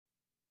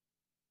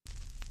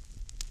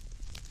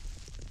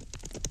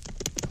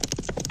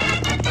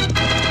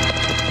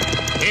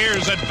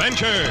Here's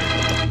adventure.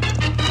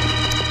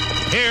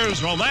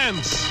 Here's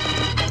romance.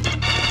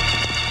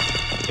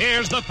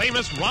 Here's the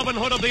famous Robin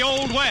Hood of the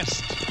Old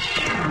West.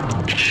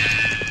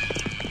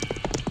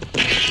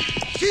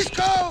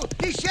 Cisco,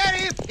 the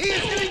sheriff, he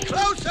is getting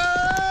closer.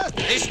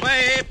 This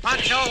way,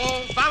 Pancho,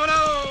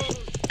 vámonos.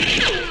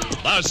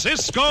 The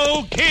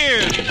Cisco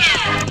Kid.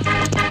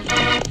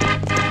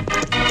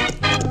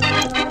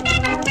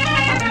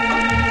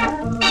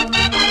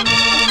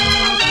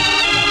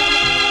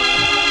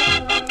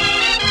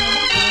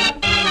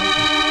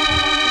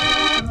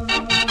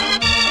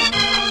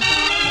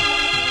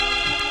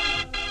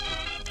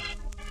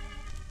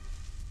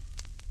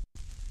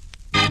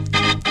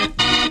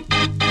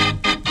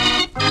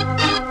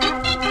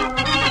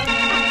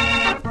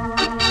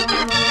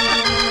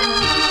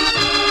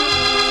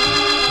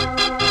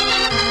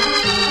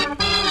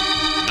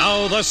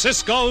 The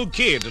Cisco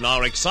Kid in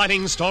our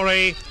exciting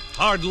story,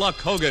 Hard Luck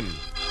Hogan.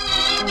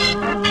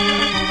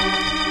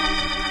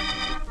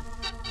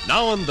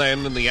 Now and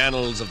then in the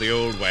annals of the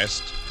Old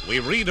West, we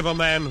read of a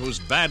man whose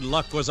bad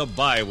luck was a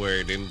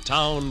byword in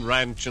town,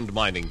 ranch, and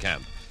mining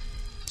camp.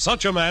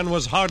 Such a man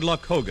was Hard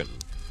Luck Hogan,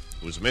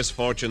 whose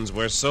misfortunes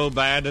were so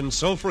bad and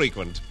so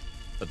frequent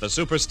that the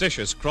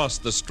superstitious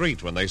crossed the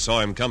street when they saw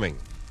him coming.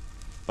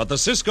 But the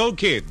Cisco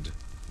Kid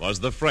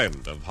was the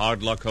friend of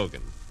Hard Luck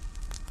Hogan.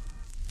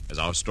 As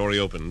our story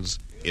opens,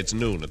 it's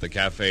noon at the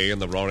cafe in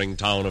the roaring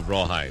town of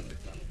Rawhide.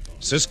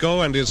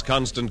 Cisco and his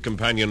constant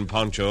companion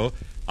Pancho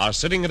are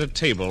sitting at a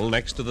table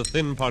next to the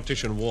thin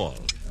partition wall.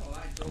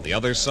 On the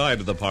other side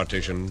of the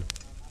partition,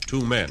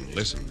 two men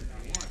listen.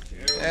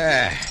 You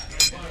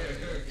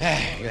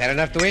had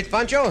enough to eat,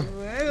 Pancho?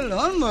 Well,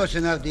 almost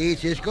enough to eat,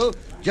 Cisco.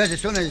 Just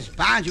as soon as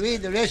Pancho eat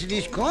the rest of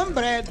this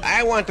cornbread.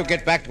 I want to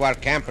get back to our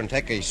camp and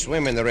take a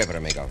swim in the river,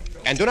 amigo.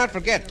 And do not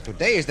forget,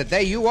 today is the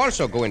day you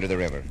also go into the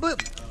river.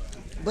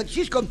 But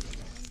Cisco,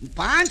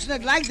 Pancho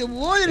not like the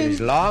water. It's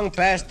long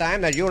past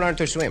time that you learn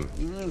to swim.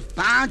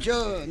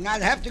 Pancho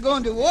not have to go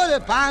in the water.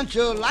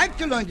 Pancho like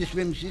to learn to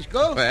swim,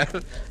 Cisco. Well,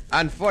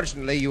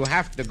 unfortunately, you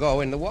have to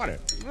go in the water.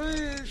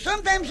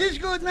 Sometimes,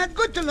 Cisco, it's not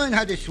good to learn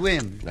how to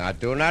swim. Now,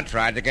 do not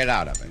try to get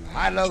out of it.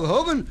 Hard Luck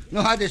Hogan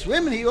know how to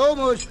swim, and he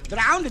almost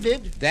drowned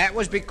it. That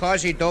was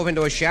because he dove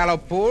into a shallow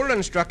pool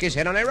and struck his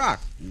head on a rock.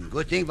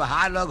 Good thing for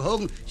Hard Luck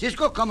Hogan.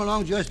 Cisco come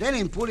along just then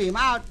and pull him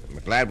out. I'm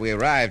glad we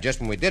arrived just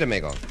when we did,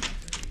 amigo.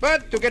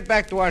 But to get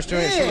back to our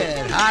story...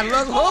 Yeah, Hard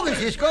Luck Hogan,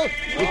 Cisco.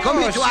 We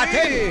come into our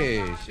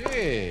table.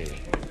 Sí.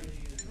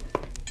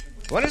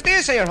 What is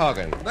this, Senor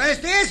Hogan? What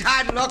is this,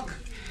 Hard Luck?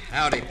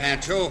 Howdy,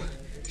 Pancho.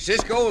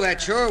 Cisco, that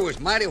sure was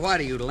mighty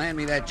white of you to land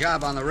me that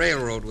job on the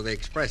railroad with the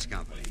express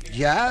company.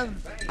 Job?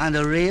 On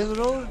the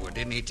railroad? Well,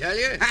 didn't he tell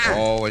you?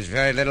 Oh, it was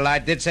very little I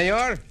did,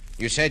 senor.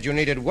 You said you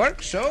needed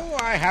work, so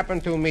I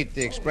happened to meet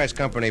the express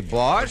company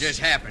boss. Just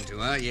happened to,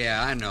 huh?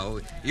 Yeah, I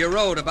know. You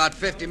rode about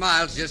 50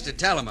 miles just to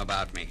tell him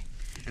about me.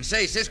 And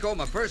say, Cisco,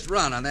 my first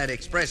run on that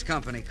express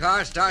company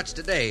car starts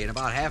today in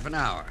about half an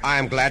hour.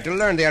 I'm glad to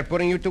learn they are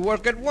putting you to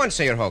work at once,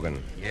 Senor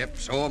Hogan. Yep,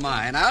 so am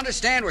I. And I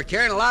understand we're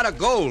carrying a lot of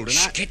gold.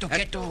 And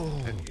Quieto.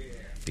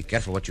 Be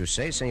careful what you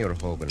say, Senor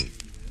Hogan.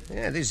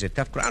 Yeah, this is a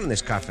tough crowd in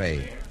this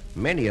cafe.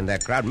 Many in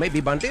that crowd may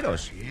be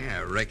bandidos. Yeah,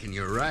 I reckon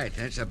you're right.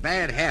 That's a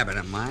bad habit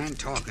of mine,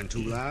 talking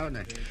too loud.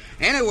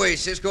 Anyway,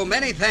 Cisco,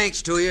 many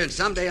thanks to you, and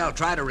someday I'll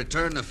try to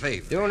return the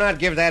favor. Do not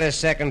give that a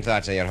second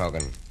thought, Senor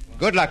Hogan.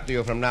 Good luck to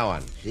you from now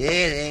on.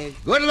 Yeah,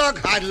 good luck,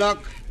 Hard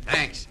Luck.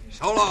 Thanks.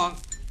 So long.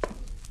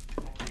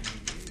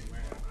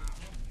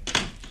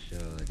 So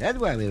that's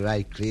why we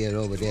ride clear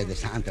over there to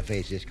Santa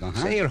Fe, Cisco,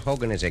 huh? Senor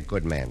Hogan is a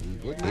good man.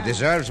 He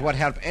deserves what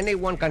help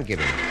anyone can give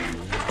him.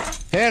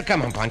 Here,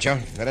 come on, Pancho.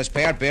 Let us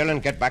pay our bill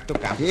and get back to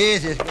camp.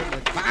 Yes, Cisco.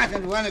 But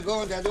Pancho want to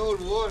go in that old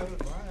water.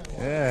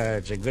 Yeah,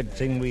 it's a good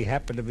thing we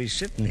happen to be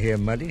sitting here,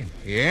 Muddy.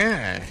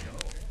 Yeah.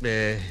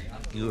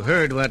 You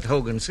heard what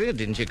Hogan said,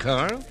 didn't you,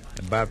 Carl?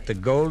 About the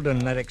gold in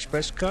that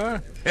express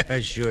car? I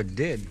sure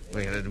did.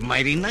 Well, it's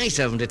mighty nice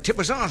of him to tip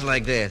us off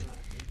like that.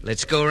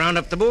 Let's go round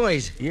up the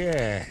boys.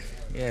 Yeah,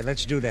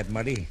 let's do that,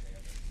 Muddy.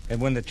 And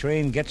when the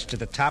train gets to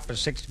the top of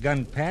Sixth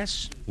Gun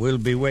Pass, we'll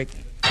be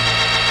waiting.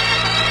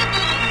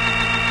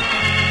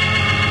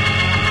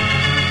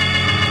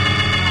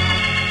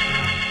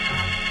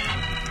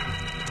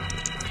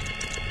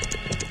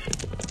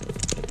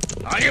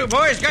 All you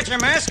boys got your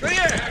masks with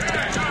you?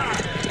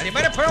 And you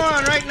better put them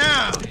on right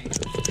now.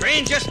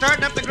 Train's just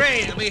starting up the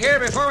grade. It'll be here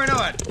before we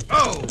know it.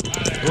 Oh!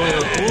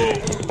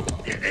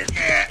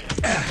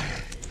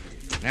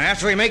 Now,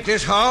 after we make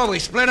this haul, we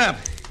split up.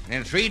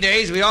 In 3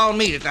 days, we all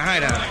meet at the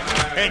hideout.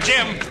 Hey,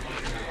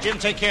 Jim,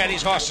 take care of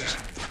these horses.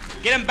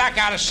 Get them back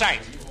out of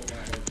sight.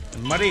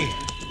 And Muddy,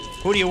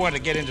 who do you want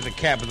to get into the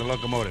cab of the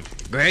locomotive?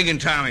 Greg and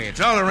Tommy. It's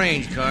all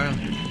arranged, Carl.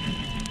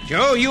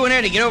 Joe, you and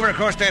Eddie get over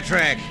across that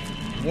track.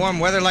 Warm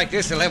weather like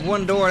this, they'll have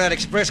one door of that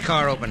express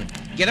car open.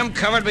 Get them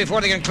covered before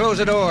they can close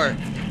the door.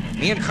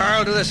 Me and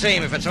Carl do the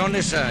same if it's on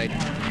this side.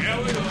 Yeah,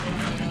 we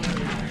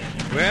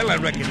will. Well, I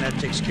reckon that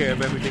takes care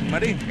of everything,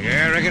 Muddy.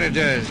 Yeah, I reckon it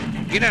does.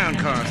 Get down,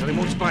 Carl, so they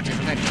won't spot you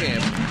from that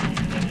cab.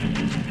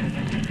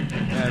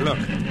 Look,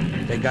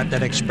 They got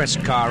that express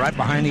car right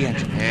behind the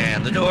engine. Yeah,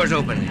 the door's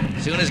open.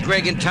 As soon as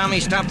Greg and Tommy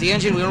stop the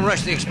engine, we'll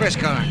rush the express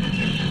car.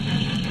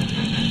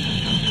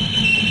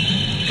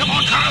 Come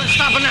on, Carl, it's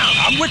stopping now.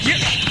 I'm with you.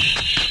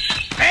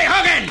 Hey,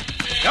 Hogan!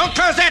 Don't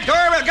close that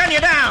door, we'll gun you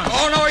down.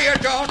 Oh, no, you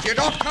don't. You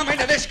don't come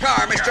into this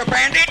car, Mr.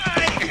 Bandit.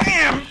 I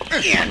am.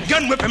 Ian,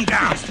 gun whip him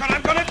down. That's what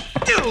I'm going to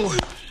do.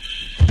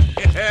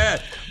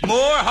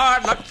 More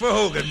hard luck for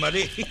Hogan,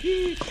 Muddy.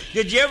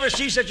 Did you ever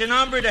see such an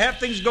hombre to have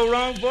things go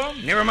wrong for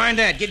him? Never mind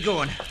that. Get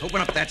going.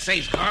 Open up that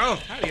safe, Carl.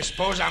 How do you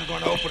suppose I'm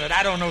going to open it?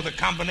 I don't know the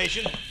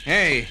combination.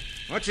 Hey,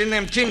 what's in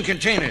them tin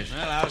containers?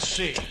 Well, I'll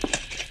see.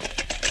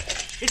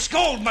 It's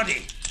gold,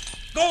 Muddy.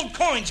 Gold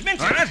coins,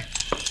 minted. What?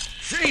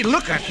 Say,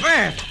 look at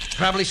that.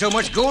 Probably so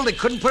much gold they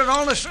couldn't put it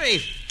all in the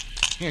safe.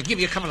 Here, give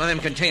you a couple of them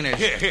containers.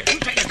 Here. You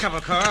take a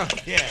couple, Carl.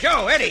 Yeah.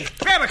 Joe, Eddie,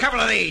 grab a couple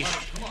of these.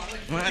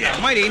 Well, that's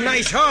a mighty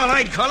nice haul,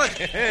 I'd call it.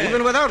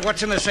 Even without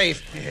what's in the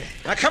safe.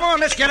 Now, come on,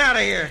 let's get out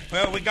of here.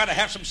 Well, we got to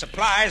have some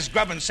supplies,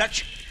 grub and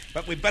such.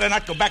 But we better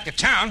not go back to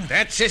town.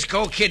 That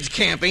Cisco kids'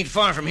 camp ain't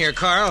far from here,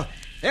 Carl.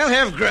 They'll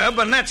have grub,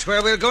 and that's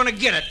where we're going to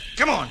get it.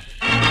 Come on.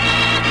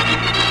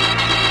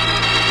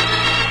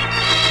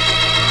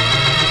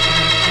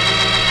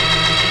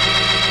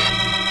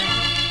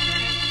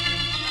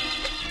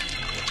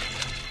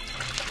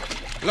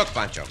 Look,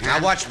 Pancho,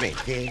 now watch me.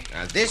 Yeah.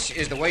 Now, this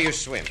is the way you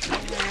swim.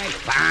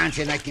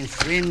 Pancho, I can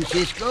swim,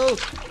 Cisco.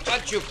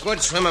 But you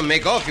could swim,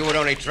 amigo, if you would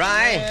only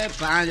try.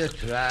 Pancho,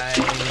 try.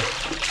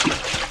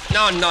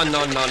 No,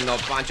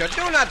 Pancho.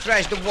 Do not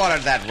trash the water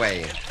that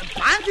way.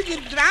 Pancho,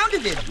 get drowned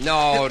in it.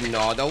 No.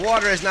 The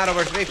water is not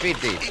over 3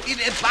 feet deep.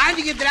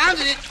 Pancho, get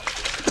drowned in it.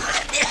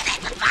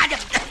 Pancho,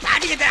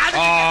 get drowned in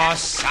it. Oh,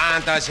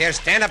 Santos, here.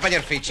 Stand up on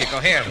your feet, Chico.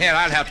 Here,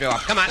 I'll help you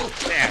up. Come on.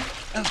 There.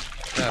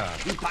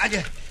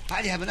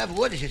 Pancho have enough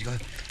water, Cisco.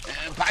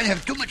 Pancho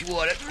have too much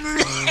water.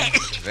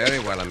 Very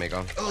well,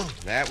 amigo.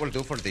 That will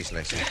do for this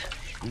lesson.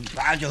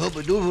 Pancho hope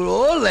it do for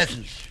all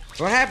lessons.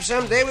 Perhaps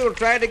someday we will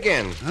try it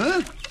again.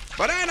 Huh?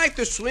 But I like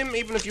to swim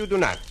even if you do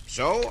not.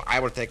 So I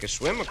will take a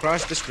swim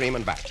across the stream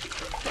and back.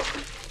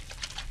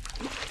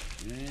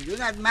 You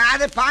not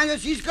mad at Pancho,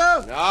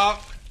 Cisco? No,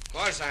 of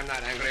course I'm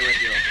not angry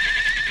with you.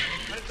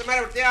 What's the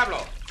matter with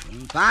Diablo?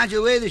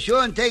 Pancho away the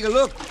shore and take a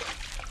look.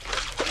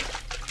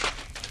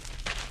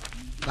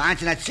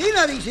 Pancho not see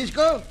nothing,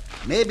 Cisco.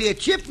 Maybe a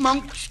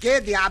chipmunk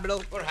scared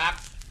Diablo.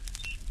 Perhaps.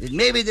 It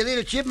may be the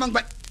little chipmunk,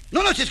 but...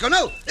 No, Cisco,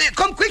 no.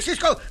 Come quick,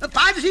 Cisco.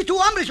 Pancho see two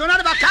hombres run out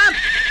of our camp.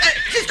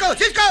 Cisco!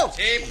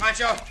 See,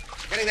 Pancho.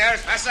 Getting there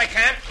as fast as I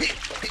can.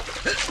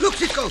 Look,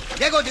 Cisco.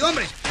 There go the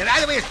hombres. They're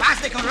right away as fast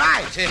as they can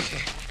ride. See.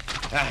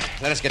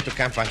 Let us get to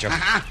camp, Pancho.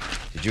 Uh-huh.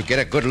 Did you get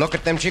a good look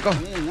at them, Chico?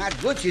 Not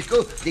good,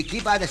 Cisco. They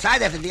keep out the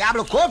side after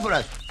Diablo called for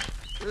us.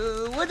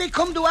 What they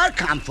come to our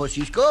camp for,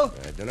 Cisco?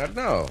 I do not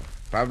know.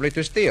 Probably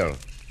to steal.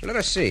 Let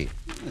us see.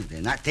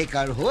 They not take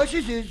our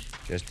horses.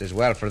 Just as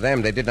well for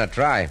them they did not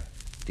try.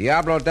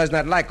 Diablo does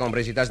not like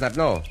hombres he does not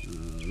know.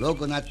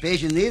 Loco not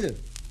patient either.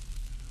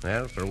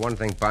 Well, for one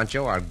thing,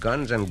 Pancho, our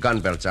guns and gun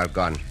belts are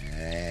gone.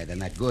 They're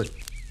not good.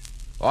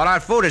 All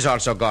our food is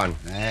also gone.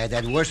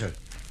 That's worse.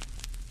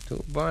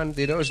 Two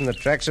bandidos and the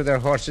tracks of their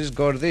horses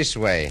go this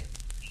way.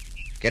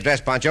 Get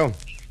dressed, Pancho.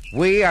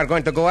 We are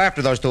going to go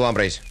after those two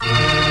hombres.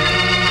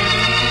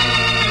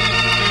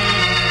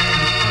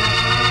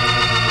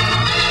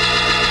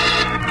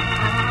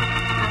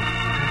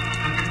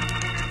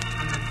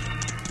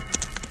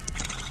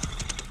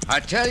 I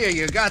tell you,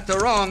 you got the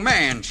wrong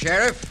man,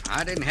 Sheriff.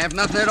 I didn't have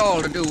nothing at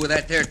all to do with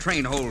that there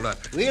train holdup.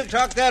 We'll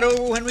talk that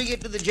over when we get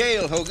to the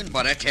jail, Hogan.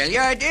 But I tell you,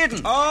 I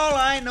didn't. All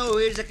I know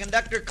is the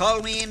conductor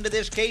called me into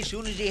this case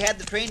soon as he had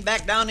the train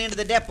back down into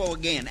the depot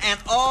again. And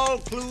all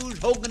clues,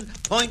 Hogan,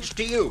 points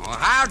to you. Oh,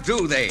 how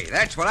do they?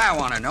 That's what I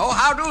want to know.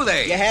 How do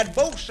they? You had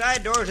both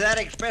side doors of that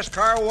express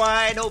car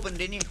wide open,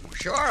 didn't you? Well,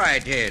 sure I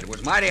did. It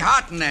was mighty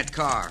hot in that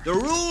car. The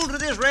rules of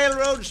this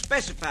railroad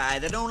specify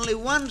that only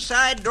one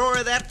side door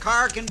of that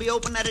car can be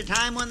open at a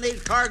time when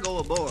there's cargo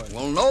aboard.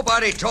 Well,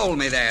 nobody told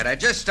me that. I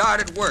just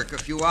started work a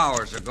few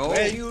hours ago.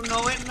 Well, you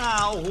know it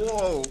now.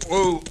 Whoa.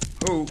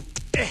 Who?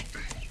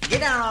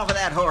 Get down off of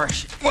that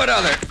horse. What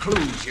other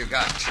clues you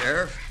got,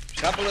 Sheriff?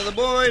 A couple of the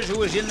boys who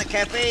was in the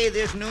cafe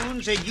this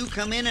noon said you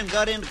come in and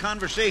got into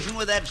conversation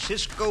with that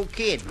Cisco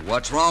kid.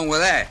 What's wrong with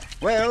that?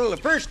 Well, the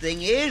first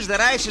thing is that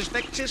I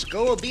suspect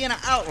Cisco of being an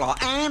outlaw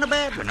and a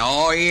bad one.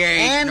 No, he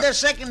ain't. And the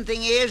second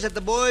thing is that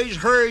the boys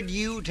heard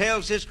you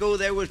tell Cisco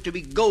there was to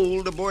be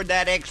gold aboard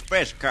that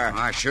express car.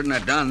 I shouldn't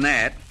have done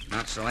that.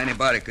 Not so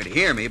anybody could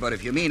hear me, but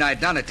if you mean I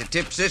done it to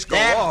tip Cisco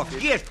off...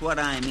 That's just what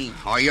I mean.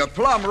 Oh, you're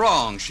plumb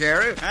wrong,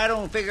 Sheriff. I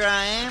don't figure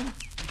I am.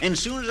 And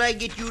soon as I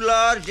get you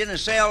lodged in a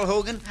cell,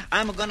 Hogan,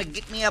 I'm going to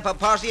get me up a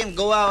posse and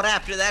go out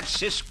after that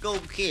Cisco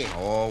kid.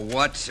 Oh,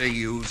 what's the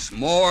use?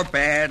 More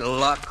bad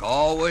luck,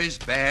 always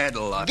bad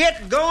luck.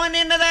 Get going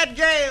into that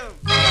jail.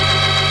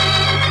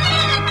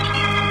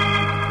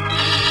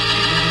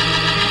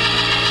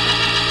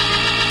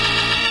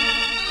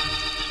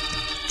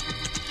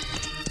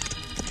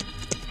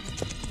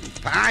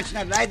 Pancho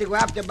not right to go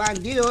after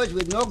bandidos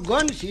with no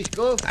guns,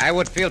 Cisco. I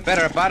would feel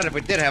better about it if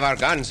we did have our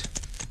guns.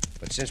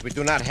 But since we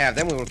do not have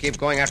them, we will keep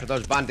going after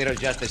those banditos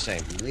just the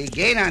same. We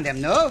gain on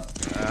them, no?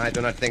 I do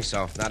not think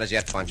so. Not as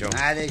yet, Pancho.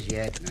 Not as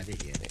yet.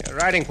 They're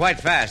riding quite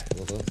fast.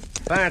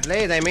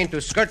 Apparently, they mean to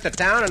skirt the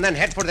town and then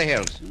head for the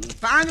hills.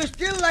 Pancho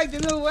still like to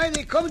know why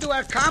they come to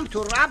our camp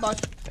to rob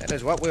us. That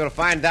is what we will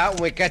find out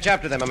when we catch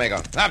up to them, amigo.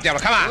 Up, Diablo,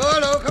 come on.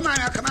 Oh, come on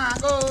now, come on,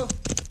 go.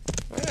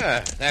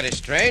 That is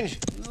strange.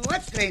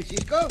 What's strange,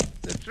 Cisco?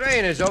 The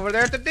train is over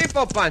there at the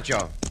depot,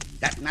 Pancho.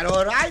 That's not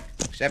all right.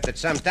 Except that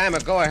some time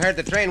ago I heard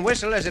the train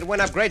whistle as it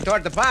went up grade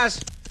toward the pass,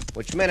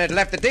 which meant it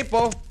left the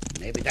depot.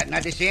 Maybe that's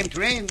not the same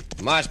train.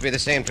 Must be the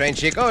same train,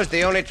 Chico. It's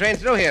the only train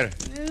through here.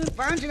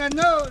 Pancho, I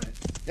know.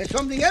 There's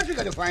something else we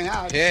got to find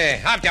out. Yeah,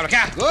 hop, Diablo,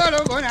 come. Go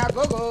now,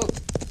 go.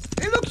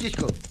 Hey, look,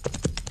 Cisco.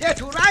 There are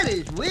two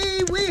riders. We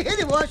hit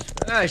it was.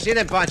 I see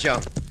them, Pancho.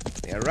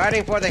 They're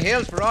riding for the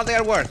hills for all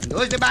they're worth.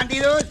 Those the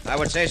bandidos? I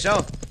would say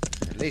so.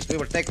 At least we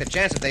will take the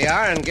chance that they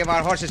are and give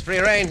our horses free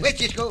rein. Wait,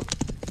 Cisco.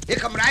 Here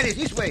come riders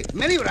this way.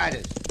 Many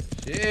riders.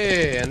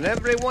 See, and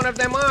every one of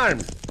them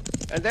armed.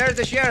 And there's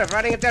the sheriff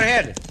riding at their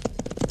head.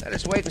 Let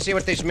us wait and see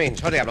what this means.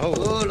 Hold up, hold.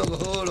 Oh,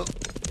 look.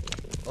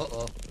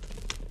 Uh-oh.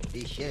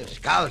 This sheriff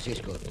scowls,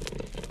 Cisco.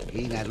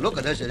 He not look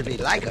at us as if he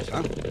like us,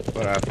 huh?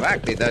 For a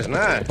fact, he does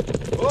not.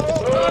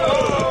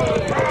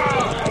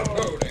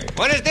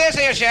 What is this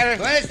here, Sheriff?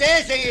 What is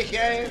this here,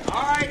 Sheriff?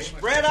 All right,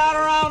 spread out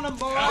around them,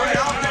 boys.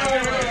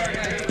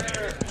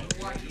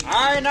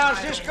 All right, now,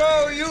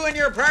 Cisco, you and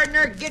your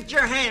partner, get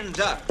your hands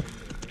up.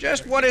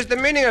 Just what is the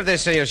meaning of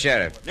this, Senor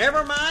Sheriff?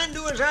 Never mind,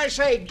 do as I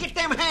say. Get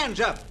them hands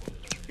up.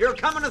 You're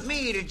coming with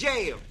me to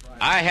jail.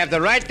 I have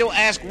the right to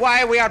ask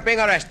why we are being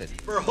arrested.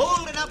 For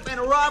holding up and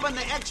robbing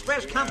the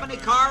express company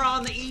car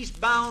on the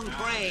eastbound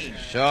train.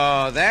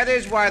 So that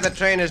is why the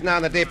train is now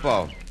in the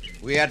depot.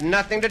 We had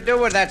nothing to do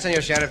with that,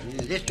 Senor Sheriff.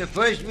 This the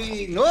first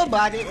we know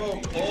about it.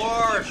 Of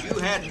course, you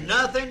had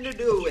nothing to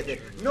do with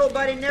it.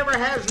 Nobody never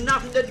has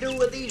nothing to do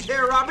with these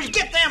here robberies.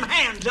 Get them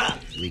hands up.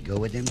 We go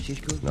with them,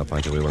 Cisco? No,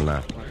 Pancho, we will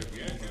not.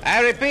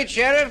 I repeat,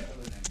 Sheriff,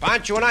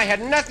 Pancho and I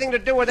had nothing to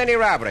do with any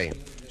robbery.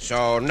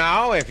 So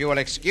now, if you will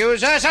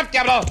excuse us, up,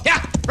 Diablo!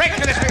 Yeah, break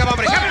into this thing of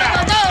hombres! Go!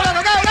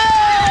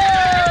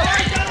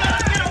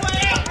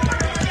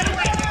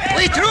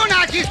 We through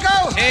now,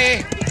 Cisco!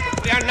 See,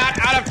 we are not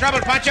out of trouble,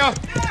 Pancho.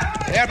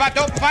 They're about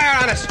to open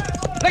fire on us.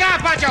 Look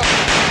out, Pancho!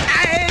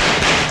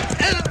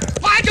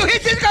 Pancho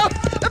hit, Cisco!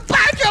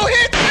 Pancho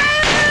hit!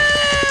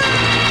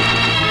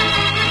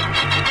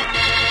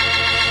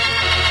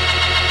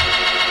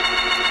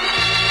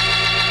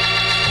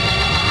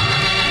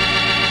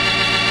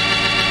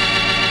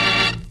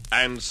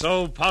 And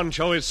so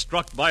Pancho is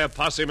struck by a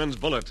posseman's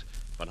bullet.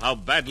 But how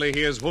badly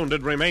he is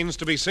wounded remains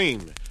to be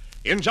seen.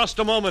 In just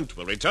a moment,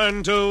 we'll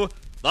return to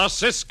the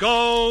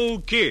Cisco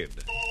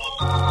Kid.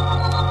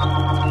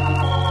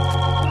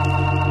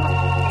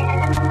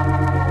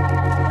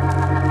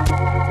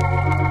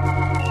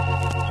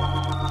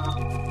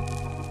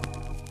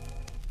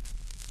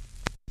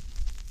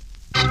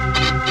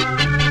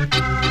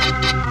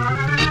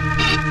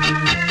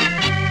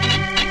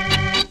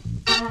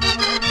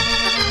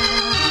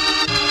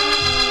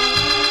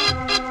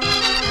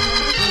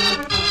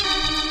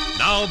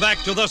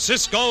 Back to the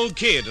Cisco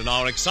Kid and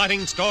our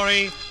exciting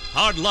story,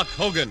 Hard Luck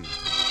Hogan.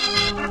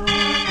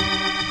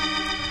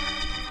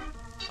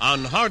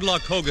 On Hard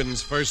Luck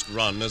Hogan's first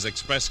run as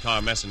express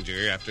car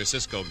messenger after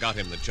Cisco got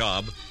him the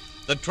job,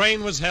 the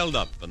train was held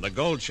up and the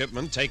gold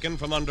shipment taken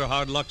from under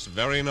Hard Luck's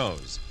very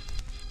nose.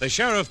 The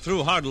sheriff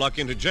threw Hard Luck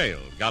into jail,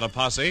 got a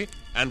posse,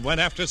 and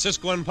went after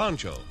Cisco and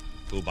Pancho,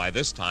 who by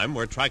this time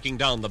were tracking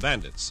down the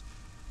bandits.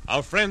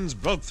 Our friends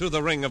broke through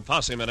the ring of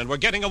possemen and were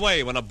getting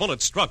away when a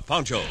bullet struck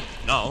Pancho.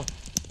 Now...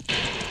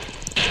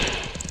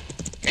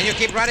 Can you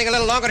keep riding a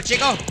little longer,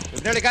 Chico?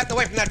 We've nearly gotten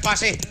away from that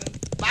posse.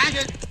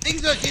 Pancho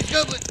thinks so,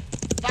 Cisco, but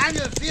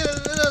Pancho feel a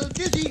little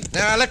dizzy.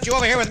 Now, I'll lift you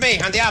over here with me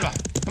on Diablo.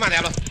 Come on,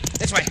 Diablo.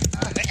 This way.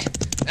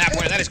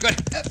 Boy, that is good.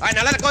 All right,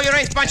 now let go of your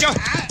reins, Pancho.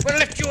 We'll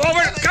lift you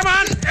over. Come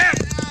on.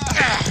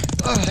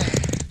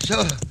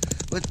 So,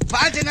 would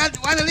Pancho not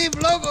want to leave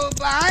Logo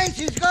behind,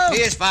 Cisco?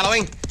 He is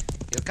following.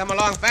 He'll come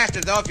along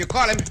faster, though, if you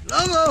call him.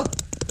 Logo,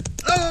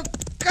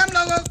 come,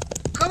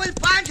 come with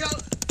Pancho.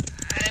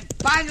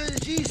 Pancho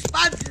sees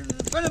spots in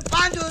front of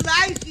Pancho's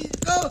eyes,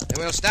 Cisco. And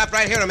we'll stop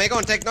right here, amigo,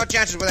 and take no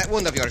chances with that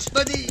wound of yours.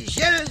 But the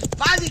sheriff's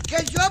posse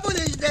catch up with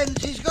us then,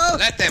 Cisco.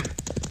 Let them.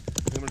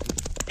 We will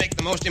take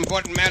the most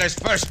important matters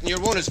first, and your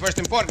wound is first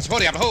importance.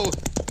 Hold you up. Hold.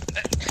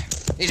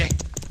 Easy.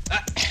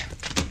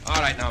 All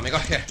right now, amigo.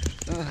 Here.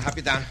 Hop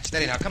you down.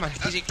 Steady now. Come on.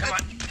 Easy. Come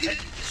on.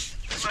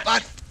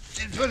 Spots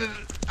in front of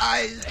the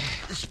eyes.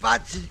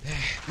 Spots.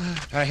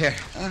 All right, here.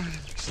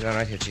 Sit down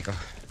right here, Chico.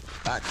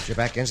 Spots. Your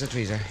back against the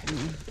trees there.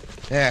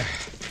 There.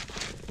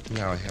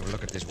 Now, have a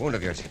look at this wound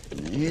of yours.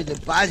 Here's the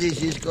posse,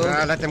 Cisco.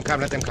 Let them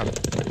come. All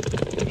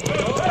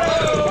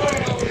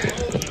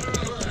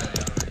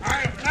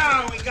right,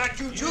 now we got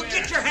you two.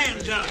 Get your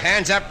hands up.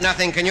 Hands up,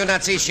 nothing. Can you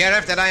not see,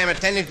 Sheriff, that I am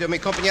attending to mi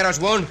compañero's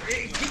wound?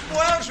 Keep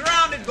well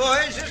surrounded,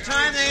 boys. This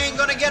time they ain't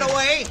gonna get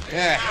away.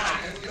 Yeah.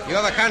 You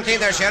have a canteen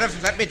there,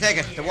 Sheriff. Let me take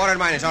it. The water in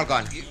mine is all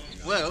gone.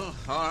 Well,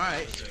 all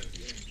right.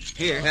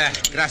 Here.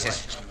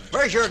 Gracias.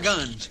 Where's your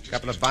guns? A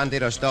couple of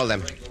bandidos stole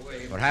them.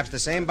 Perhaps the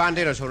same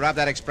bandidos who robbed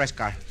that express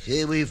car.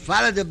 See, we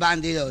followed the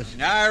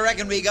bandidos. I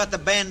reckon we got the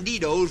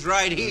bandidos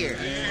right here.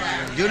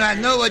 Do not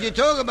know what you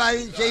talk about.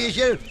 Say you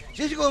should.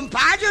 Cisco and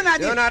Pancho, not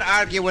Do not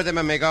argue with him,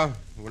 amigo.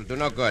 It will do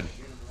no good.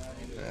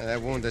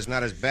 That wound is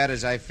not as bad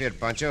as I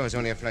feared, Pancho. It's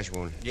only a flesh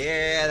wound.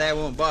 Yeah, that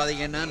won't bother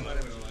you none.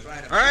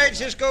 All right,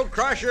 Cisco,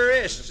 cross your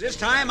wrists. This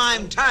time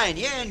I'm tying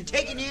you and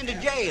taking you into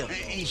jail.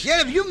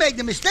 Sheriff, you make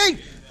the mistake.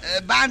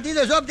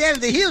 Bandidos up there in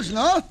the hills,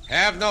 no?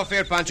 Have no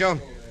fear,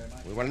 Pancho.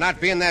 We will not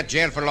be in that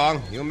jail for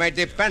long. You may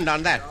depend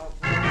on that.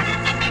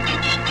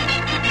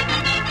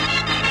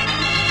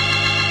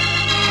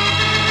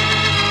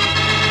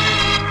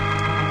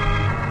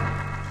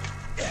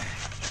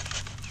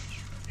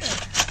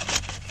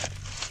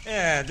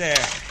 Yeah,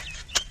 there.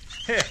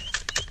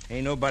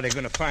 Ain't nobody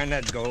gonna find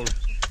that gold.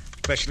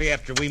 Especially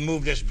after we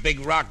move this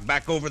big rock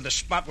back over the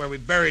spot where we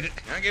buried it.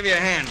 I'll give you a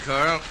hand,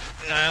 Carl.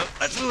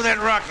 Let's move that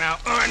rock now.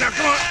 All right, now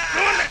come on.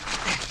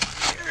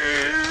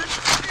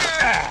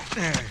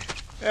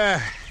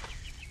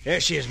 There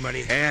she is,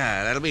 Muddy.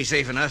 Yeah, that'll be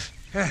safe enough.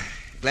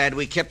 Glad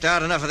we kept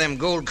out enough of them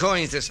gold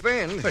coins to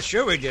spend. But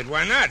sure we did.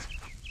 Why not?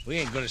 We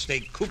ain't gonna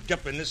stay cooped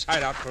up in this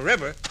hideout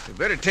forever. We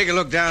better take a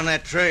look down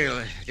that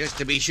trail, just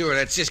to be sure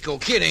that Cisco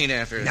kid ain't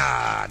after us.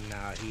 Nah,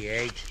 he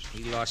ain't.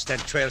 He lost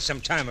that trail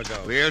some time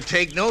ago. We'll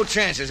take no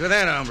chances with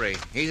that hombre.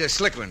 He's a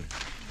slick one.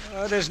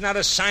 There's not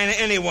a sign of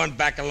anyone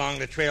back along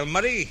the trail,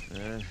 Muddy.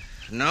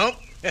 Nope.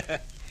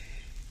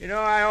 You know,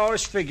 I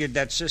always figured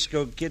that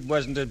Cisco kid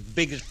wasn't as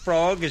big as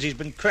frog as he's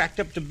been cracked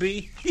up to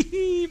be.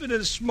 Even in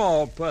a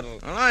small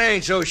puddle. Well, I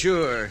ain't so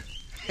sure.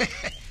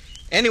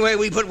 Anyway,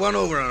 we put one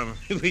over on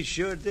him. We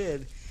sure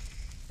did.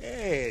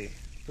 Hey,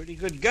 pretty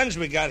good guns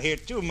we got here,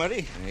 too,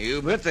 Muddy.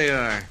 You bet they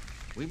are.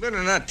 We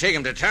better not take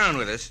him to town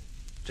with us.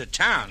 To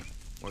town?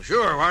 Well,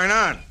 sure, why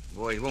not?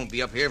 Boys won't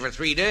be up here for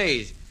 3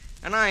 days.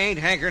 And I ain't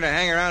hankering to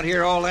hang around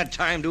here all that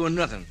time doing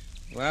nothing.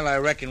 Well, I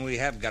reckon we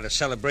have got a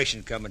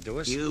celebration coming to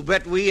us. You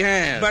bet we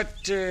have.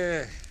 But,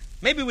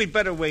 maybe we'd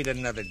better wait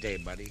another day,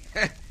 buddy.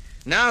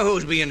 Now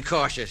who's being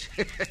cautious?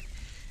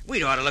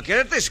 We'd ought to look at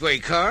it this way,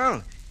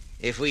 Carl.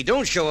 If we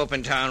don't show up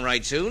in town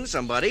right soon,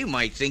 somebody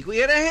might think we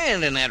had a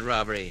hand in that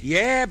robbery.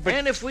 Yeah, but...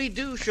 And if we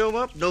do show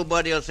up,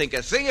 nobody'll think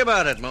a thing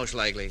about it, most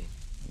likely.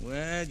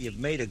 Well, you've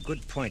made a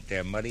good point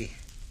there, Muddy.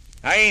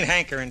 I ain't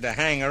hankering to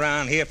hang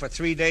around here for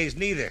 3 days,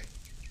 neither.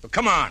 But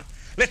come on,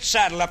 let's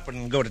saddle up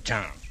and go to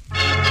town.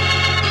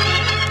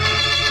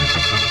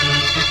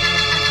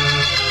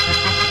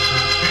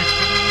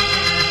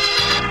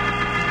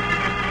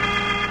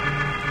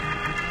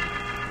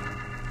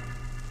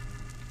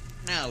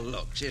 Now,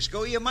 look,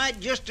 Cisco, you might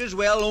just as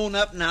well own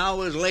up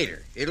now as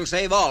later. It'll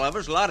save all of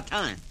us a lot of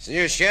time.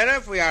 Senor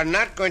Sheriff, we are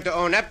not going to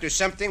own up to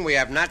something we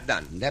have not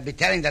done. They'll be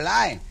telling the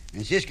lie.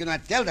 And Cisco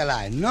not tell the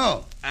lie.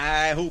 No.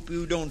 I hope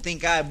you don't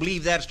think I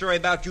believe that story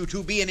about you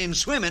two being in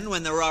swimming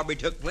when the robbery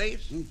took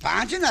place.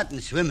 Pancho not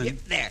in swimming.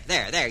 Yeah,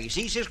 there. You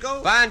see,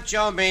 Cisco?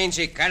 Pancho means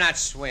he cannot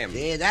swim.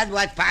 See, that's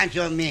what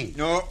Pancho means.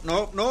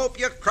 Nope.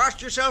 You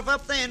crossed yourself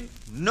up then.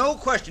 No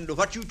question to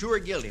what you two are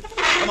guilty of.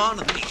 Come on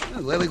with me.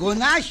 Where we going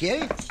now,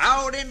 Sheriff?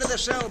 Out into the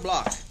cell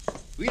block.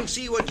 We'll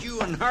see what you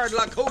and Hard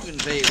Luck Hogan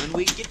say when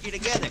we get you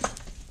together.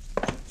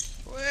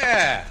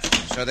 Well,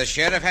 so the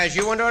sheriff has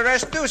you under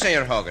arrest too,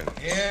 Senor Hogan.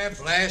 Yeah,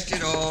 blast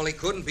it all. He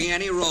couldn't be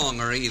any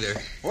wronger either.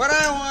 What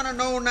I want to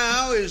know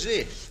now is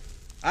this.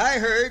 I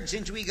heard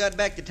since we got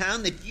back to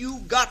town that you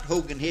got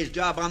Hogan his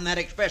job on that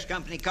express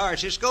company car,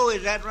 Cisco.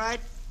 Is that right?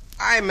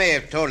 I may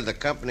have told the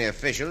company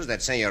officials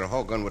that Senor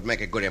Hogan would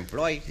make a good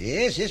employee.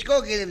 Yes,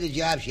 Cisco gave him the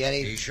job,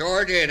 Sheriff. He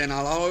sure did, and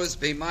I'll always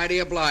be mighty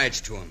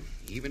obliged to him,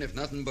 even if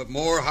nothing but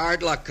more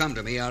hard luck come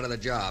to me out of the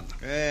job.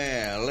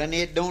 Well, then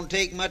it don't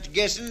take much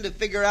guessing to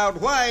figure out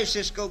why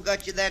Cisco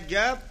got you that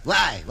job.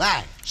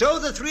 Why? So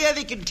the three of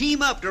you can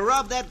team up to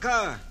rob that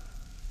car.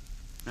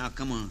 Now,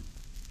 come on.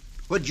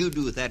 What'd you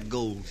do with that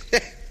gold?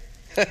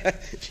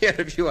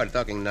 Sheriff, you are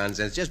talking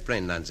nonsense, just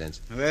plain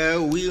nonsense.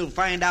 Well, we'll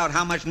find out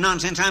how much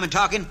nonsense I'm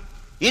talking.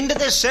 Into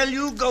this cell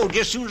you go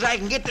just soon as I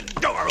can get the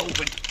door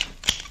open.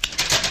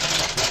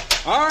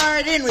 All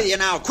right, in with you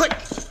now, quick.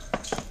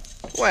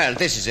 Well,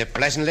 this is a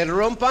pleasant little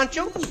room,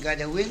 Pancho. Got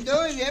a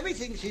window and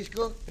everything,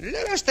 Cisco.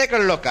 Let us take a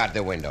look out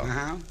the window.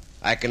 Uh-huh.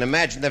 I can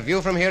imagine the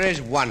view from here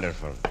is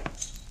wonderful.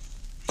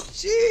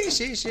 See.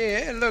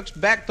 It looks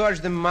back towards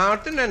the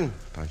mountain and...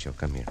 Pancho,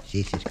 come here.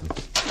 See, Cisco.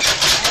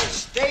 Now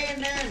stay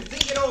in there and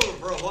think it over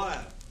for a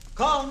while.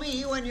 Call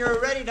me when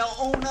you're ready to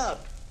own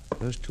up.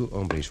 Those two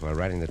hombres who are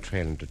riding the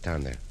trail into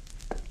town there,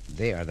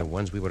 they are the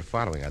ones we were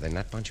following, are they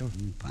not, Pancho?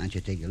 Pancho,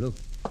 take a look.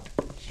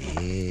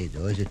 See,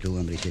 those are two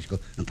hombres, Cisco.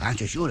 And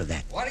Pancho sure of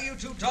that. What are you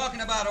two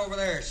talking about over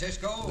there,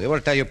 Cisco? We will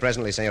tell you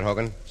presently, Senor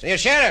Hogan. Senor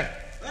Sheriff!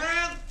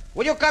 Well?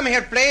 Will you come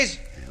here, please?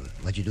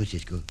 What you do,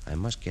 Cisco? I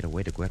must get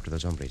away to go after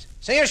those hombres.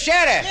 Senor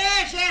Sheriff!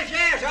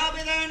 Yes. I'll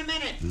be there in a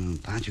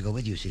minute. Pancho, go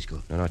with you,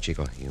 Cisco. No,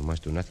 Chico. You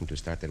must do nothing to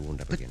start that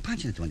wound up But again.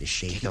 Pancho not want to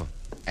shake. Chico,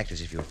 act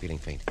as if you were feeling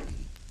faint.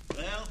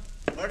 Well,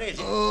 what is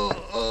it?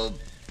 Oh,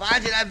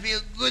 Pancho, I feel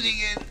good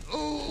again.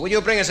 Oh. Will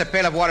you bring us a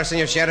pail of water,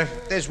 Senor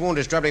Sheriff? This wound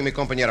is troubling mi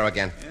compañero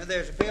again. Yeah,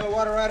 there's a pail of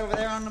water right over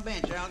there on the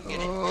bench. I'll get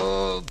it.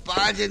 Oh,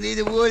 Pancho, need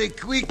the water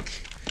quick.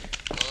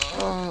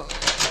 Oh.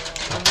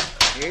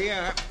 Here you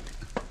are.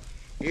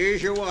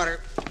 Here's your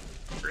water.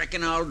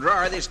 Reckon I'll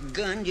draw this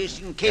gun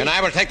just in case. And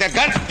I will take that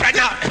gun right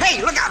now.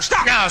 Hey, look out,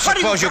 stop! Now,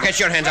 suppose you get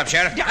your hands up,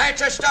 Sheriff. That's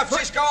the stuff,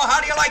 Cisco.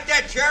 How do you like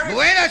that, Sheriff?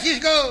 Bueno,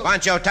 Cisco.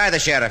 Pancho, tie the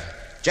sheriff,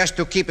 just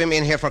to keep him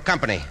in here for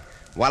company,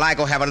 while I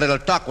go have a little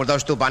talk with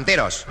those two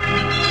bandidos.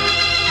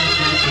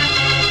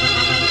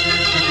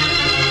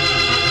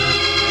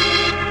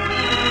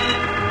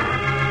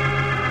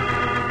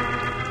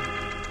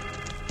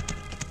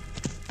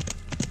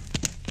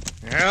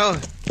 Well,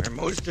 we're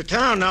most of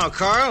town now,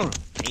 Carl.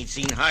 Ain't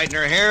seen hide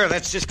nor hair of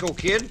that Cisco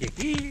kid.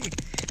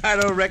 I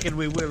don't reckon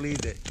we will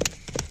either.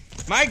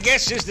 My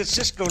guess is that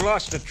Cisco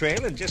lost the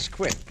trail and just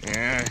quit.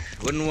 Yeah,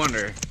 wouldn't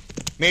wonder.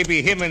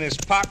 Maybe him and his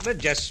partner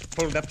just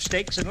pulled up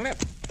stakes and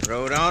left.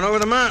 Rode on over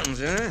the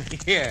mountains, huh?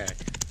 Yeah.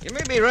 You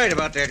may be right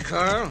about that,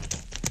 Carl.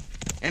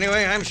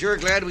 Anyway, I'm sure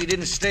glad we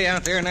didn't stay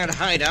out there in that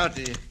hideout.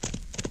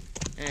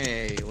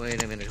 Hey,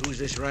 wait a minute. Who's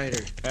this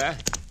rider? Huh?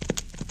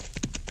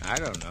 I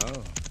don't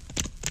know.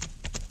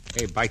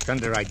 Hey, by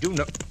thunder, I do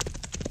know.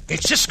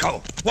 It's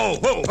Cisco. Whoa,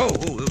 whoa.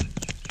 Oh.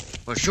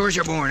 Well, sure as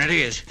you're born, it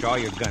is. Draw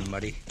your gun,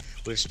 Muddy.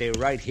 We'll stay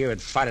right here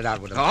and fight it out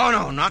with him. Oh,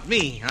 no, not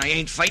me. I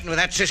ain't fighting with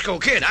that Cisco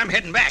kid. I'm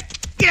heading back.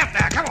 Get up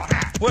there. Come on.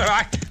 Well,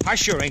 I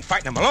sure ain't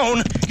fighting him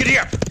alone. Get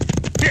here.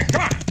 Here,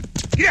 come on.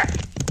 Get here.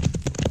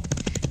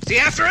 Is he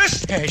after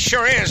us? Yeah, he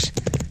sure is.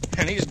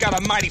 And he's got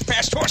a mighty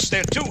fast horse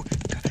there, too.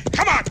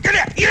 Come on, get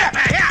here. Get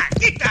up. Yeah,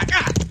 get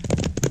that.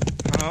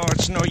 Oh,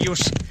 it's no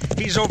use.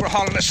 He's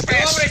overhauling us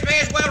fast. You always may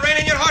as well rein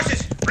in your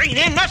horses. Rein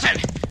in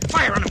nothing.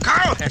 Fire on him,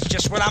 Carl. That's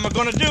just what I'm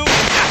going to do.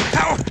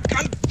 Oh,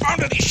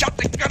 confound it. He shot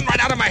the gun right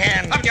out of my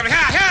hand. Up, here.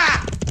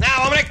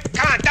 Now, hombre,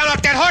 come on, down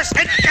off that horse.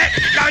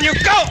 Down you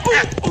go.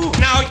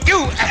 Now,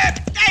 you.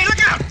 Hey,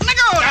 look out. Let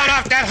go. Down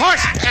off that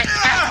horse.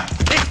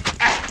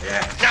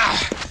 Now,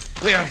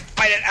 we'll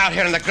fight it out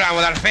here on the ground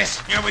with our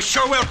fists. Yeah, we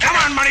sure will. Come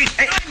on, Muddy.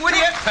 I'm with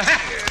you.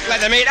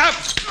 Let them eat up.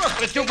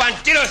 The two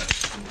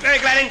bandidos. Very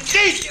glad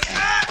indeed.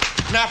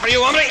 Now for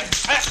you, hombre.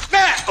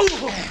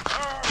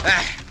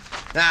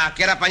 Now,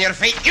 get up on your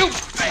feet, you.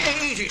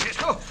 Hey, easy,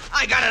 Cisco.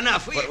 I got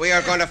enough. But we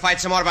are going to fight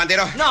some more,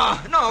 bandido. No.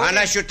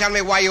 Unless you tell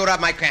me why you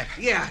robbed my camp.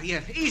 Yeah.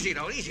 Easy,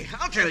 though, easy.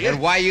 I'll tell you. And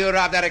why you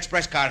robbed that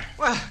express car.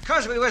 Well,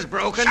 'cause we was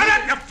broken. Shut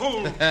up, you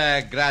fool.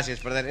 Gracias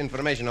for that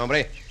information, hombre.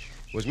 It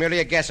was merely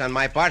a guess on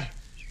my part,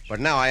 but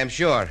now I am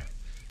sure.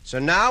 So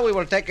now we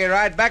will take a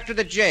ride back to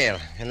the jail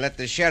and let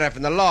the sheriff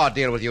and the law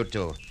deal with you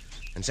two.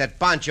 And set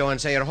Pancho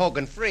and Sayer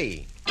Hogan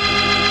free.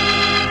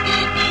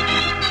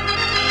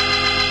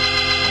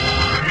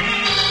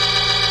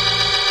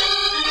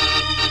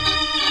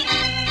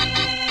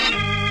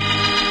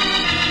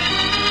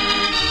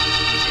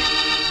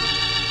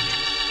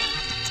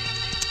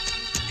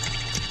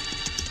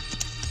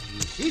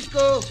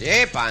 Cisco.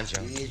 Si,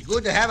 Pancho. It's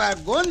good to have our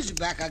guns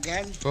back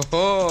again.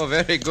 Oh,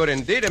 very good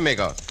indeed,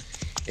 amigo.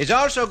 It's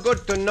also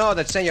good to know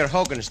that Senor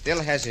Hogan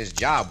still has his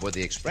job with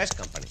the express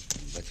company.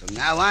 But from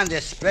now on, the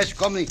express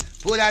company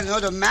put out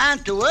another man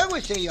to work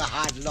with, say, your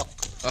hard luck.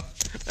 Well,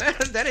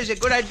 that is a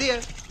good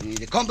idea.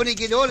 The company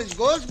get all its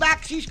gold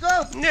back,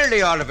 Cisco?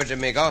 Nearly all of it,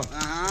 amigo.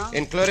 Uh-huh.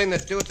 Including the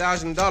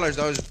 $2,000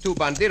 those two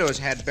bandidos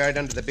had buried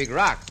under the big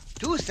rock.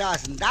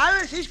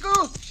 $2,000,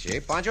 Cisco? Si,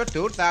 Pancho,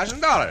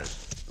 $2,000.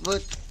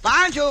 But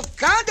Pancho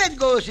counted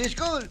gold,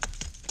 Cisco.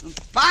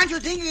 Pancho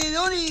think it's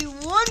only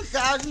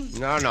 1,000.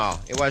 No.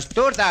 It was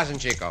 2,000,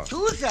 Chico.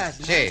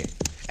 2,000? Si.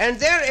 And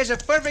there is a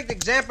perfect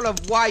example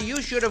of why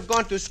you should have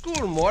gone to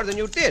school more than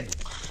you did.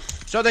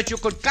 So that you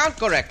could count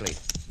correctly.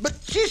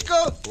 But,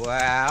 Cisco...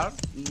 Well?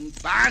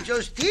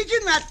 Pancho's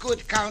teacher not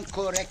could count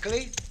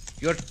correctly.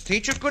 Your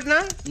teacher could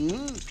not?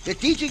 The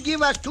teacher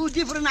give us two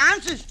different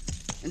answers.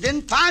 And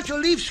then Pancho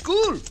leave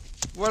school.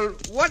 Well,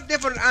 what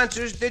different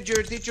answers did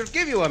your teacher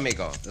give you,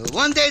 amigo?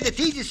 One day the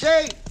teacher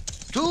say,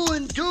 2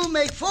 and 2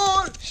 make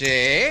 4.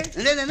 Si. And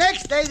then the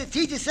next day the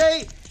teacher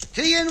say,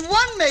 3 and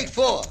 1 make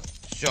 4.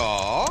 So?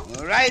 All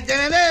right, then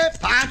and there,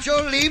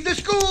 Pancho leave the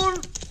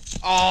school.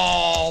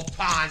 Oh,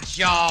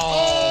 Pancho.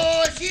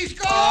 Oh,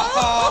 Cisco.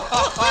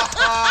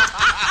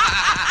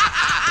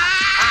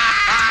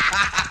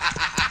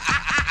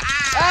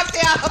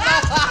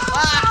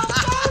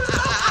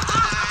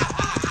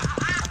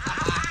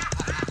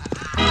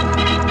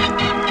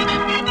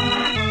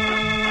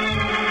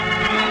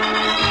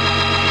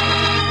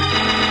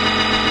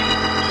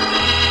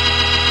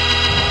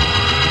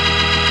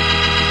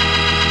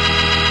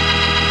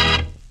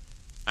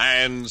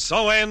 And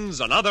so ends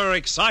another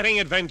exciting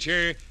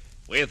adventure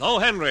with O.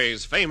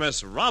 Henry's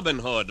famous Robin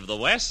Hood of the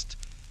West,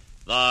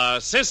 the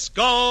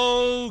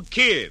Cisco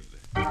Kid.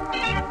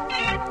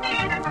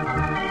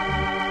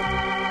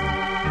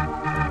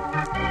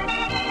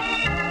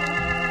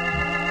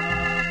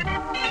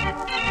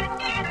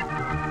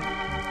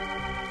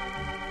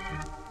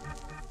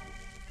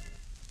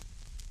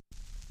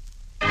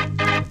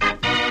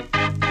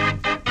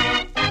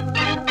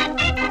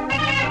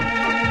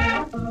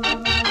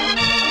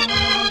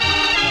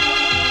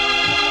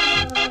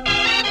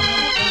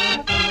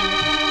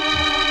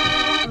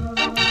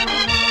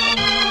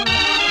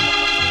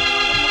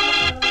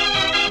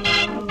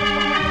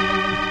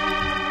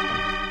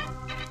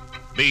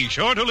 Be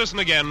sure to listen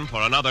again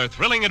for another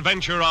thrilling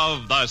adventure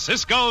of the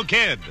Cisco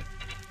Kid.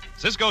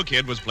 Cisco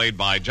Kid was played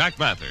by Jack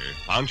Mather,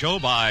 Pancho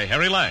by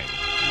Harry Lang.